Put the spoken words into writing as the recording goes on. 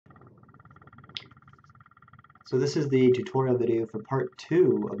So this is the tutorial video for part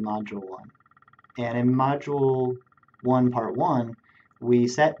 2 of Module 1. And in Module 1, Part 1, we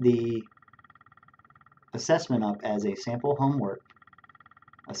set the assessment up as a sample homework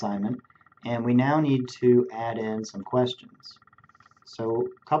assignment, and we now need to add in some questions. So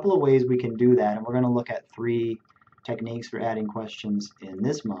a couple of ways we can do that, and we're going to look at 3 techniques for adding questions in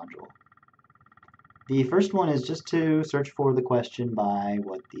this module. The first one is just to search for the question by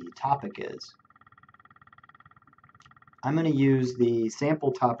what the topic is. I'm going to use the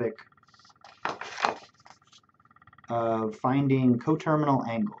sample topic of finding coterminal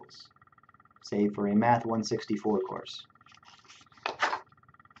angles, say for a Math 164 course.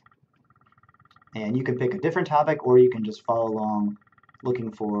 And you can pick a different topic, or you can just follow along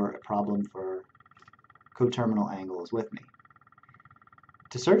looking for a problem for coterminal angles with me.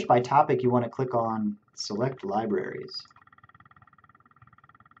 To search by topic, you want to click on Select Libraries.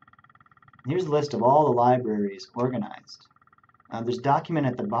 Here's a list of all the libraries organized. There's a document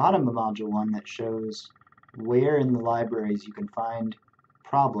at the bottom of Module 1 that shows where in the libraries you can find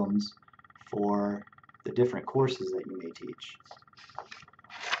problems for the different courses that you may teach.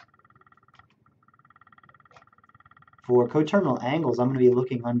 For coterminal angles, I'm going to be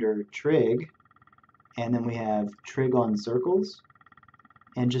looking under trig, and then we have trig on circles,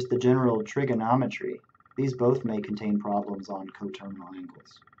 and just the general trigonometry. These both may contain problems on coterminal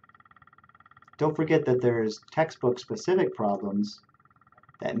angles. Don't forget that there's textbook-specific problems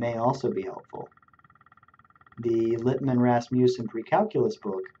that may also be helpful. The Lippmann Rasmussen Pre-Calculus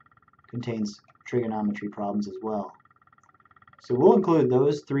book contains trigonometry problems as well. So we'll include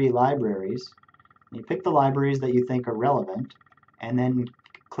those 3 libraries. You pick the libraries that you think are relevant, and then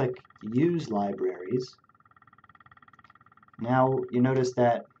click Use Libraries. Now you notice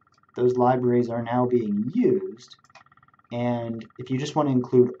that those libraries are now being used, and if you just want to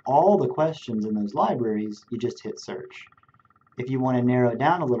include all the questions in those libraries, you just hit search. If you want to narrow it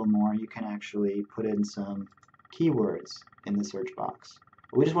down a little more, you can actually put in some keywords in the search box.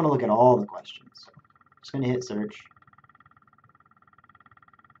 But we just want to look at all the questions. So I'm just going to hit search.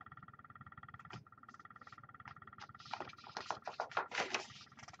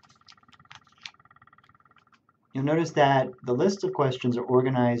 You'll notice that the list of questions are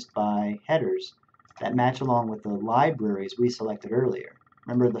organized by headers that match along with the libraries we selected earlier.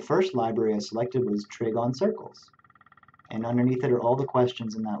 Remember, the first library I selected was trig on circles, and underneath it are all the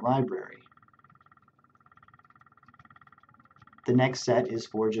questions in that library. The next set is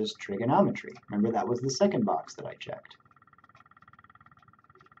for just trigonometry. Remember, that was the second box that I checked.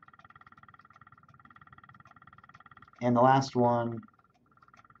 And the last one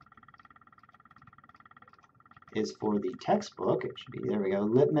is for the textbook. It should be, there we go,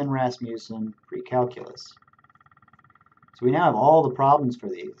 Lippmann Rasmussen Pre-Calculus. So we now have all the problems for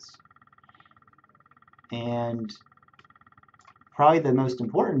these. And probably the most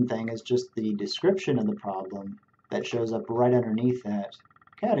important thing is just the description of the problem that shows up right underneath that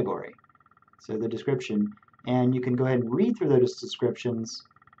category. So the description, and you can go ahead and read through those descriptions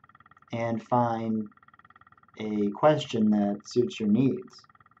and find a question that suits your needs.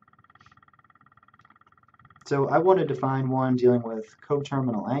 So I wanted to find one dealing with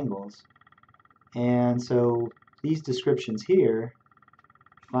coterminal angles, and so these descriptions here,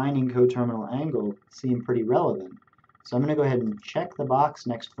 finding coterminal angle, seem pretty relevant. So I'm going to go ahead and check the box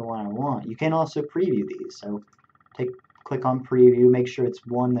next to the one I want. You can also preview these, so click on preview, make sure it's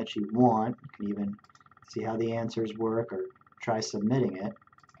one that you want. You can even see how the answers work or try submitting it.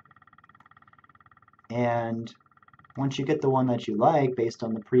 And once you get the one that you like based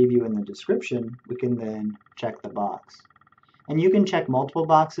on the preview and the description, we can then check the box. And you can check multiple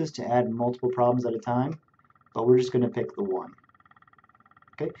boxes to add multiple problems at a time, but we're just going to pick the one.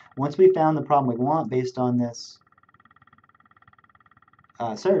 Okay. Once we found the problem we want based on this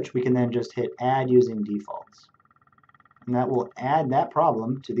search, we can then just hit add using defaults. And that will add that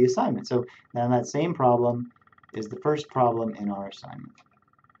problem to the assignment. So now that same problem is the first problem in our assignment.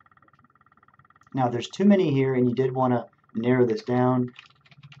 Now, if there's too many here and you did want to narrow this down,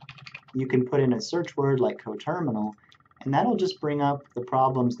 you can put in a search word like coterminal, and that'll just bring up the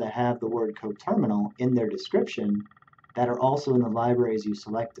problems that have the word coterminal in their description that are also in the libraries you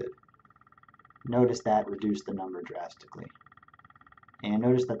selected. Notice that reduced the number drastically. And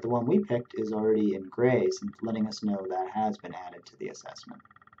notice that the one we picked is already in gray, letting us know that has been added to the assessment.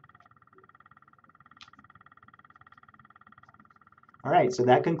 Alright, so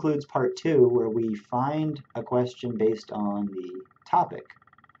that concludes part 2, where we find a question based on the topic.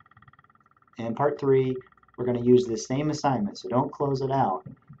 In part 3, we're going to use this same assignment, so don't close it out.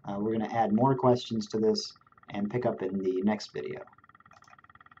 We're going to add more questions to this and pick up in the next video.